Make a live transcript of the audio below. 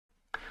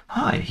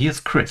Hi, here's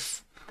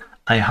Chris.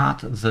 I had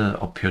the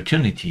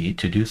opportunity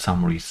to do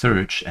some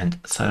research and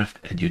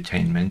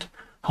self-edutainment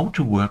how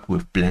to work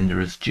with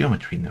Blender's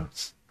geometry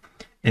nodes.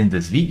 In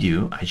this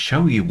video, I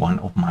show you one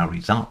of my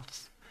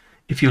results.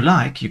 If you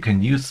like, you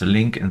can use the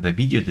link in the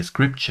video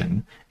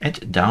description and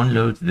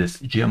download this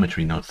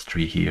geometry nodes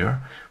tree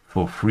here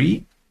for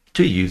free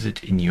to use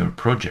it in your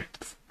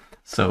projects.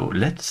 So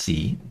let's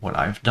see what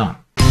I've done.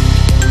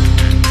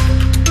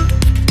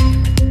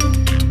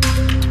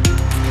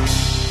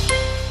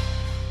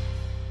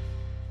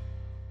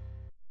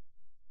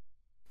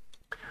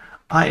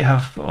 I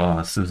have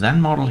a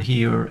Suzanne model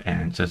here,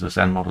 and the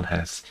Suzanne model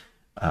has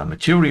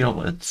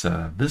material. It's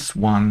this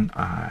one.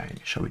 I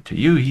show it to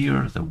you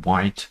here, the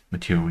white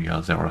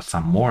material. There are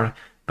some more,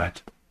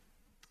 but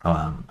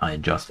I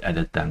just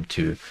added them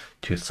to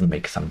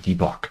make some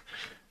debug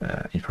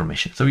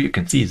information. So you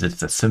can see that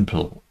it's a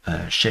simple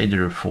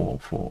shader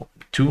for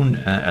toon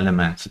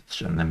elements.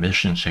 It's an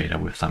emission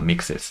shader with some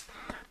mixes.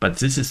 But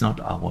this is not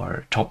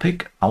our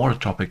topic. Our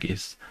topic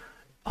is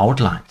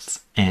outlines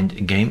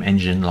and game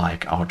engine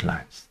like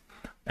outlines.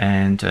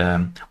 And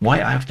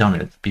why I've done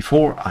it.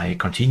 Before I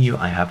continue,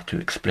 I have to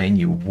explain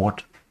you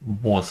what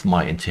was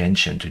my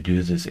intention to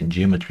do this in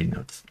geometry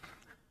nodes.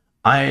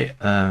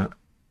 I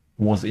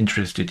was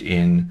interested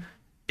in,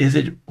 is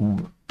it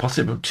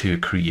possible to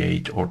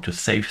create or to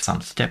save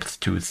some steps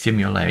to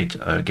simulate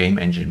a game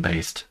engine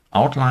based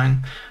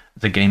outline?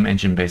 The game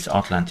engine based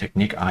outline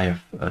technique I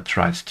have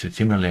tried to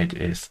simulate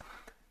is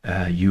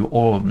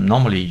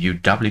normally you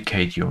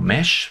duplicate your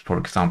mesh. For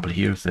example,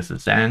 here this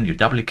is Zen, you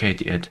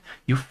duplicate it,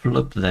 you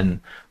flip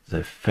then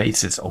the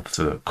faces of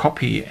the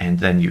copy, and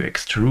then you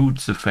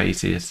extrude the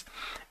faces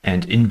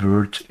and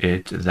invert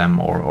them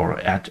or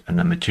add a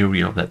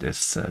material that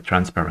is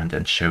transparent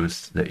and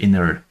shows the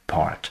inner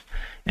part.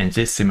 And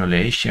this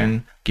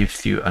simulation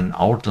gives you an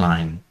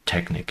outline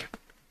technique.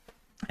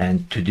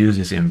 And to do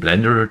this in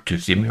Blender, to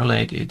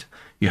simulate it,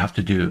 you have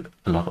to do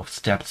a lot of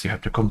steps. You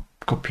have to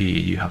copy,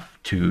 you have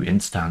 2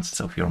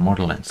 instances of your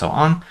model and so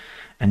on.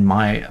 And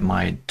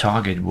my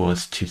target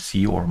was to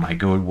see, or my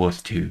goal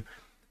was to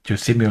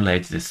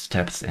simulate these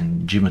steps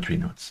in geometry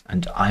nodes.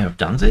 And I have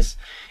done this.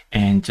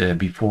 And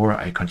before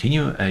I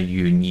continue,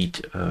 you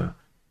need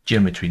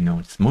geometry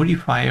nodes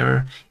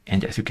modifier.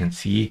 And as you can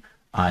see,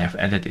 I have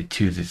added it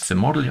to this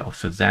model of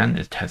Suzanne.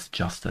 It has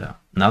just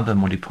another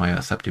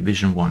modifier,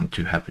 subdivision one,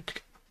 to have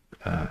it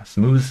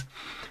smooth.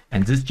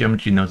 And this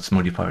geometry nodes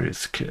modifier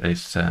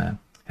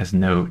has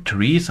no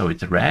tree, so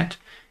it's red.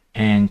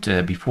 And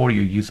before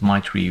you use my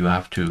tree, you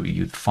have to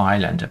use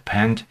file and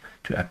append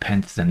to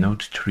append the node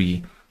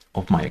tree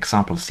of my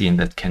example scene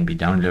that can be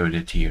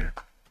downloaded here.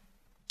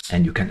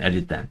 And you can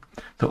edit them.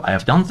 So I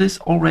have done this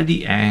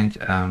already, and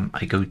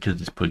I go to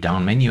this pull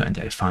down menu and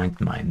I find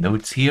my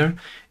nodes here.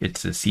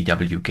 It's the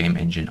CW game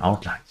engine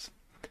outlines.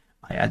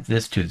 I add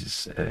this to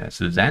this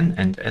Suzanne,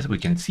 and as we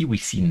can see, we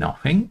see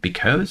nothing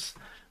because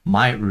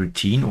my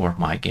routine or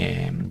my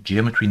game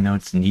geometry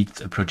nodes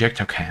needs a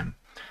projector cam.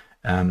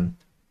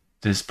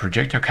 This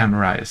projector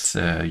camera is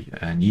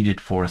needed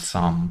for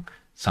some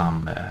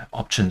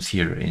options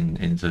here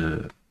in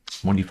the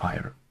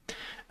modifier.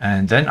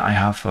 And then I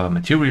have a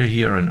material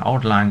here, an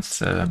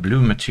outlines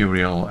blue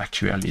material.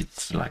 Actually,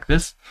 it's like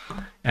this,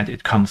 and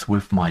it comes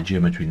with my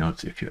geometry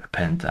nodes if you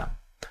append them.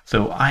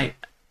 So I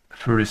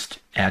first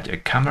add a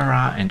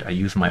camera, and I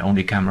use my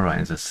only camera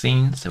in the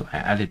scene. So I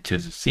add it to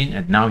the scene,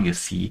 and now you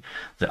see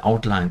the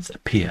outlines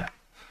appear.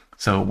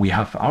 So we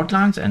have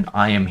outlines, and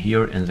I am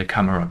here in the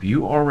camera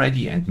view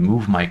already, and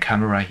move my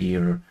camera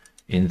here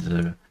in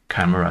the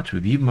camera to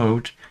view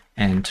mode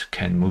and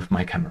can move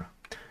my camera.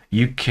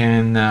 You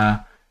can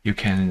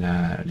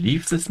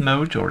leave this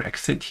mode or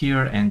exit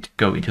here and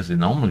go into the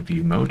normal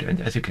view mode.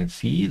 And as you can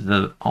see,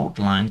 the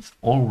outlines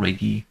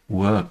already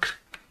work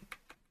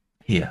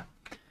here.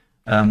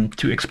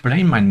 To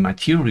explain my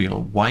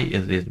material, why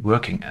is it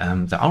working?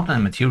 The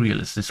outline material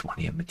is this one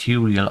here,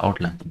 material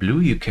outline blue.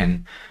 You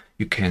can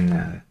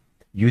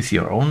use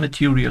your own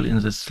material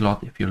in this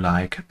slot if you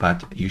like,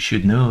 but you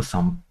should know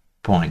some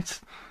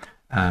points.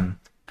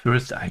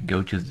 First, I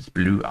go to this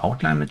blue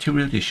outline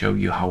material to show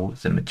you how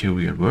the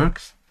material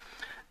works.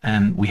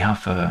 We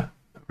have a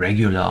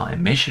regular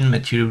emission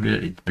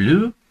material, it's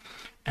blue.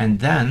 And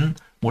then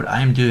what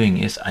I'm doing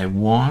is I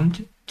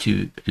want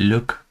to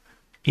look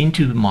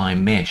into my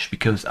mesh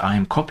because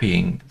I'm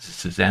copying the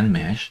Suzanne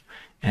mesh.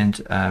 And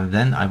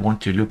then I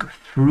want to look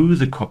through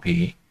the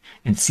copy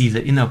and see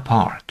the inner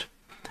part.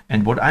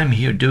 And what I'm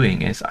here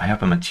doing is I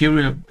have a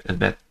material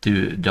that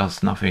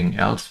does nothing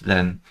else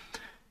than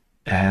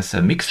has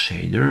a mix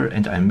shader,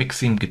 and I'm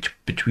mixing it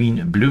between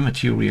a blue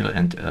material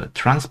and a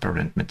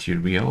transparent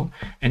material.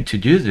 And to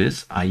do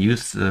this, I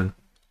use the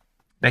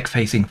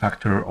backfacing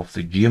factor of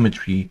the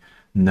geometry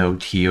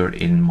node here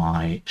in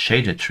my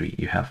shader tree.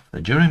 You have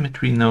the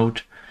geometry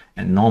node,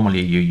 and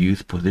normally you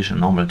use position,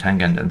 normal,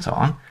 tangent, and so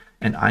on.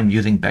 And I'm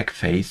using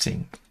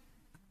backfacing.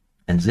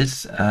 And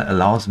this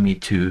allows me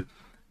to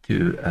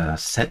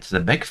set the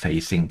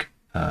backfacing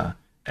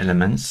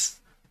elements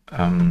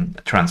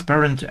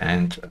transparent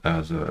and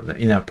the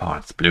inner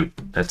part's blue.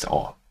 That's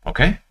all.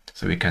 Okay,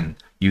 so you can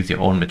use your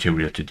own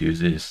material to do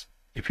this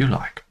if you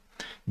like.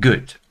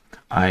 Good.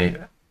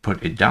 I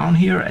put it down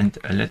here, and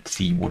let's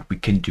see what we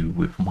can do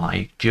with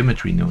my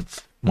geometry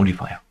nodes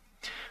modifier.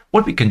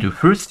 What we can do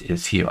first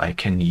is here I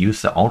can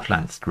use the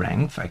outline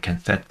strength. I can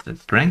set the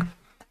strength.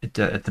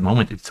 At the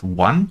moment it's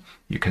 1.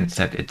 You can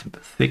set it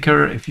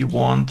thicker if you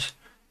want.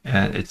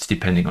 It's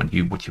depending on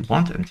you what you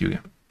want, and you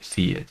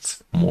see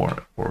it's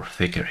more or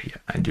thicker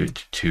here. I do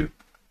it 2.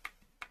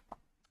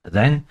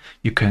 Then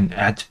you can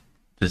add,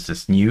 this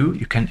is new,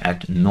 you can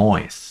add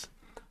noise.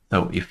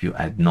 So if you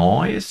add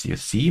noise, you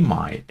see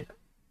my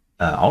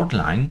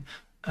outline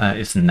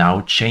is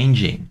now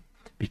changing,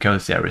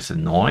 because there is a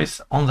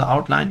noise on the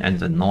outline, and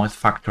the noise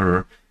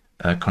factor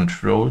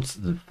controls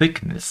the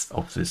thickness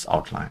of this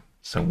outline.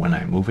 So when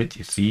I move it,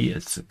 you see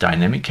it's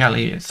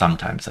dynamically,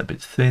 sometimes a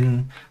bit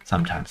thin,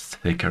 sometimes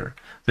thicker.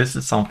 This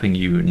is something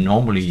you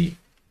normally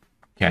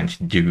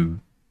can't do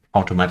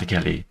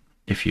automatically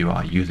if you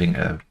are using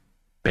a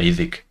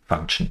basic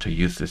function to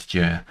use this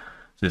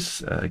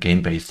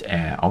game-based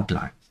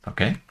outline.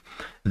 Okay,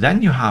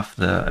 then you have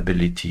the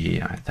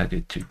ability, I set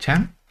it to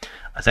 10.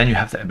 Then you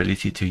have the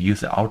ability to use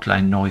the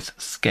outline noise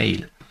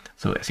scale.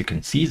 So as you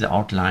can see, the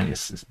outline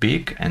is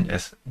big, and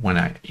as when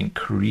I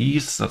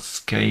increase the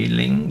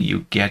scaling,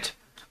 you get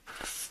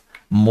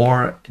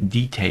more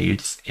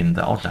details in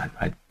the outline.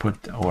 I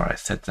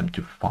set them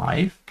to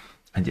 5,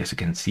 and as you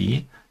can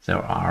see,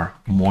 there are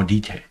more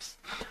details.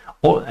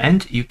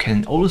 And you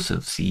can also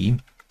see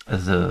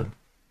the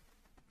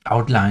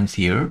outlines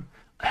here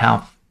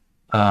have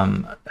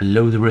a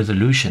low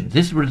resolution.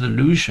 This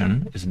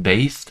resolution is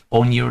based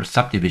on your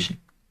subdivision.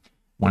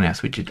 When I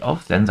switch it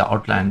off, then the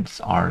outlines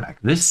are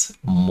like this,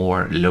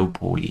 more low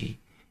poly,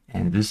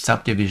 and this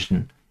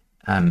subdivision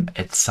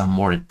adds some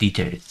more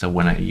details. So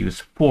when I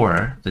use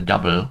 4, the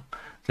double,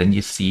 then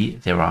you see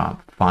there are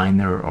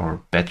finer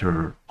or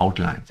better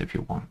outlines if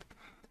you want.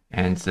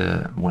 And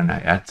when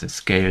I add the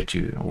scale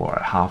to, or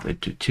half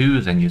it to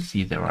 2, then you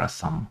see there are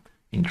some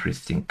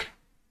interesting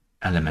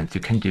elements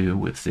you can do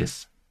with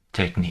this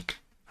technique.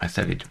 I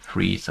set it to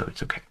 3, so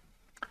it's okay.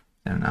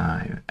 Then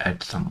I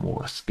add some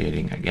more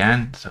scaling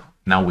again. So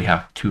now we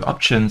have 2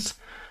 options,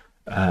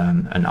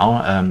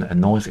 a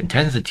noise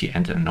intensity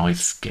and a noise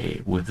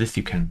scale. With this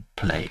you can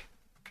play.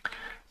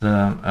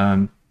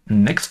 The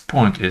next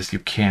point is you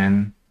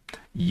can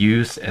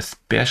use a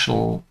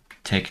special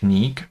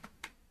technique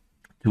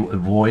to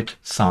avoid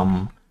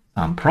some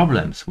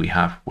problems we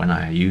have when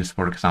I use,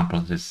 for example,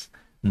 this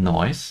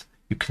noise.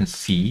 You can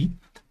see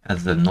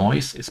as the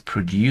noise is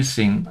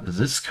producing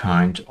this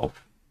kind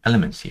of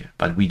elements here,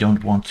 but we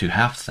don't want to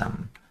have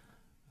them.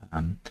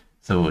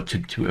 So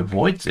to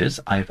avoid this,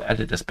 I've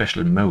added a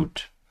special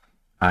mode.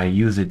 I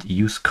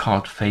use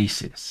cult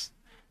faces.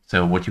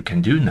 So what you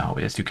can do now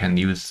is you can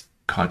use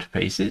cult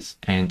faces,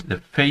 and the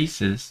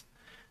faces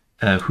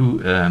that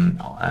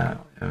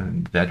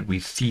we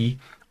see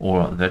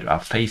or that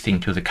are facing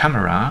to the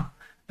camera,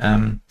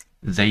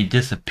 they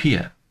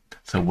disappear.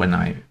 So when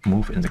I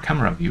move in the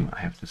camera view, I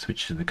have to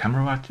switch to the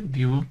camera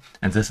view,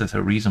 and this is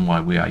the reason why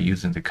we are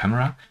using the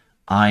camera.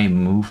 I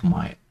move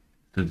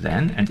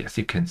and as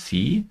you can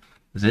see,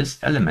 these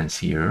elements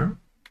here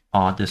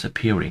are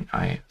disappearing.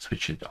 I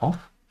switch it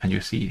off, and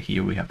you see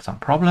here we have some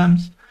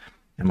problems.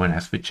 And when I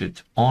switch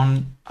it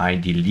on, I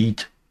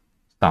delete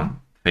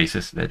some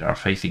faces that are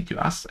facing to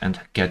us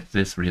and get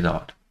this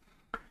result.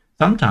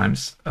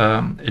 Sometimes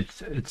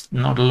it's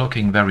not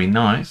looking very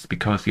nice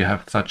because you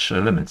have such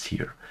elements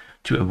here.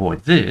 To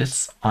avoid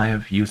this, I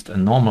have used a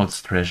normal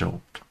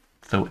threshold.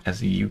 So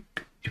if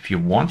you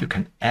want, you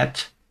can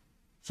add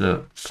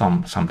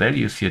some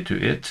values here to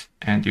it,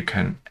 and you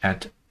can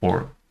add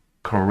or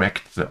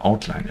correct the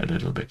outline a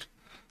little bit.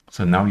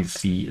 So now you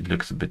see it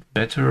looks a bit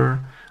better.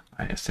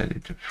 I set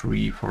it to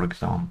 3, for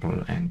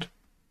example, and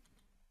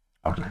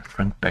outline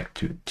strength back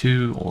to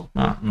 2, or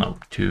no,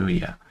 2,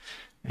 yeah,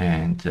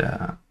 and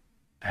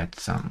add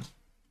some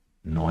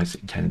noise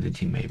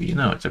intensity maybe.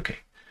 No, it's okay.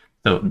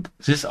 So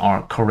these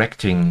are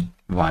correcting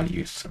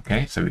values.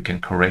 Okay, so we can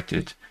correct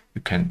it.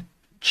 You can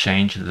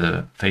change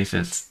the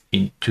faces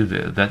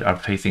that are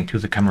facing to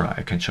the camera.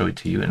 I can show it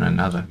to you in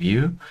another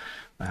view,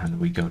 and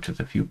we go to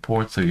the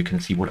viewport so you can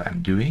see what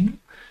I'm doing.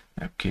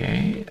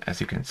 Okay,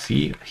 as you can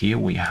see here,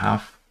 we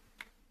have,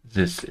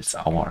 this is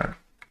our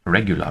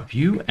regular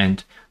view,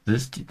 and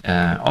this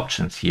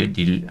options here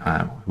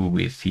who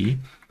we see,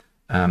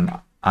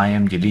 I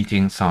am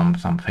deleting some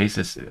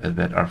faces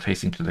that are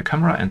facing to the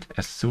camera, and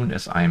as soon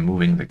as I'm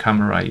moving the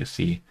camera, you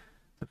see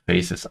the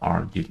faces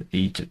are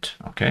deleted.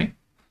 Okay,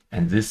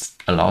 and this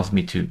allows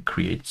me to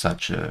create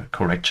such a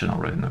correction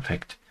or an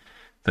effect.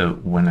 So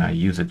when I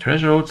use the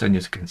thresholds, and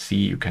you can see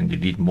you can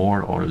delete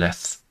more or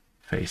less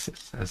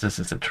faces, as this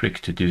is a trick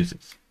to do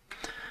this.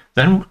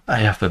 Then I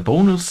have a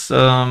bonus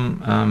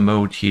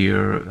mode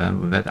here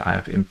that I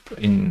have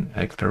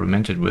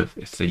experimented with.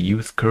 It's the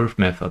use curve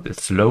method.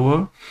 It's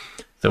slower.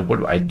 So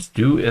what I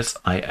do is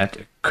I add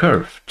a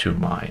curve to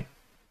my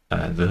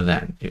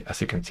then,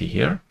 as you can see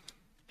here.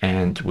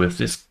 And with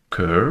this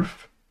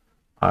curve,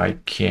 I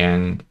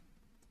can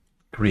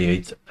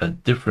create a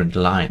different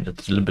line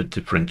that's a little bit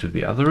different to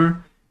the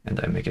other, and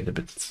I make it a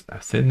bit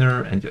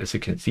thinner. And as you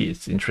can see,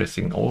 it's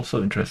interesting,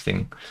 also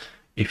interesting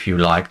if you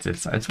like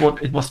this.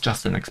 It was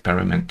just an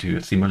experiment to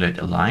simulate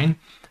a line.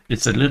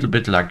 It's a little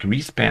bit like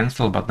grease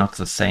pencil, but not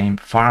the same,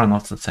 far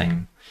not the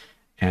same.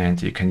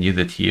 And you can use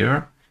it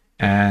here.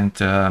 And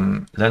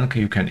then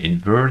you can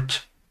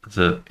invert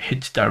the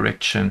hit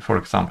direction, for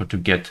example, to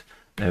get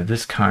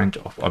this kind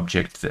of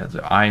object,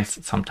 the eyes.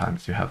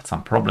 Sometimes you have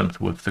some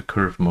problems with the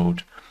curve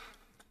mode.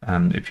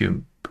 If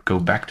you go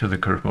back to the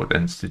curve mode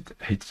and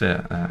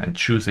and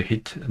choose a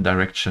hit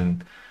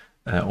direction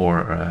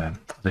or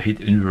the hit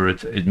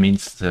invert, it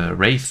means the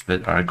rays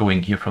that are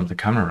going here from the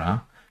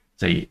camera,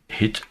 they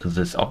hit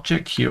this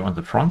object here on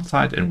the front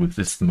side, and with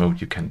this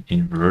mode you can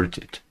invert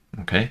it.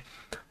 Okay,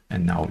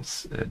 and now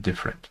it's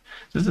different.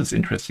 This is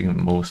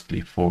interesting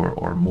mostly for,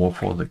 or more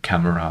for the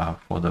camera,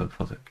 for the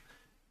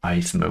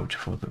eyes mode,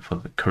 for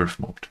the curve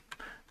mode.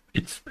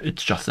 It's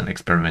just an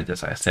experiment,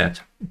 as I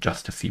said,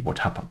 just to see what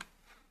happened.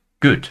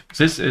 Good.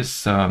 This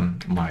is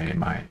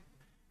my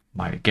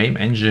game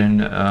engine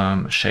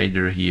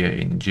shader here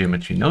in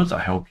Geometry Nodes. I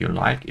hope you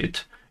like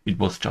it. It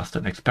was just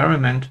an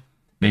experiment.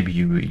 Maybe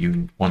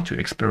you want to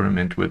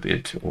experiment with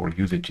it or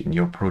use it in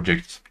your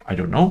projects. I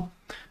don't know.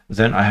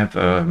 Then I have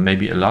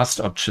maybe a last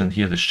option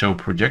here, the show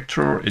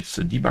projector. It's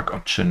a debug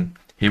option.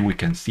 Here we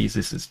can see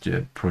this is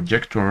the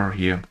projector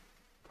here,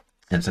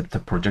 and that the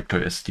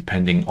projector is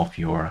depending of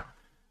your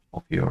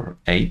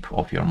ape,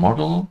 of your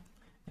model.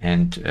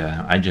 And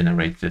I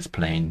generate this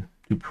plane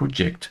to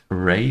project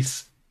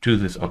rays to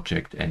this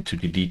object and to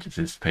delete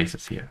these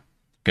faces here.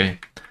 Okay,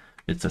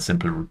 it's a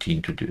simple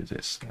routine to do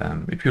this.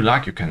 If you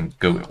like, you can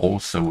go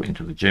also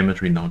into the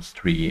Geometry Nodes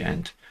tree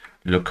and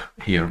look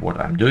here what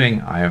I'm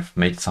doing. I have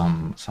made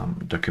some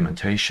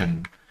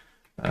documentation,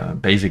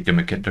 basic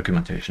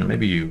documentation.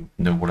 Maybe you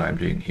know what I'm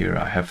doing here.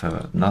 I have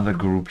another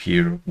group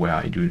here where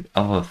I do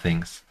other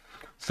things.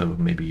 So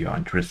maybe you are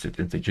interested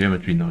in the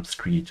Geometry Nodes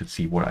tree to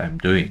see what I'm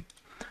doing.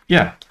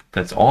 Yeah,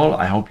 that's all.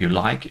 I hope you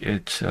like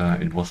it.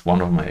 It was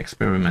one of my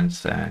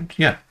experiments, and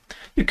yeah,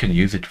 you can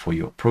use it for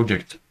your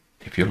project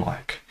if you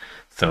like.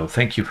 So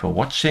thank you for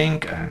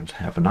watching and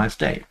have a nice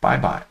day. Bye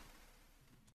bye.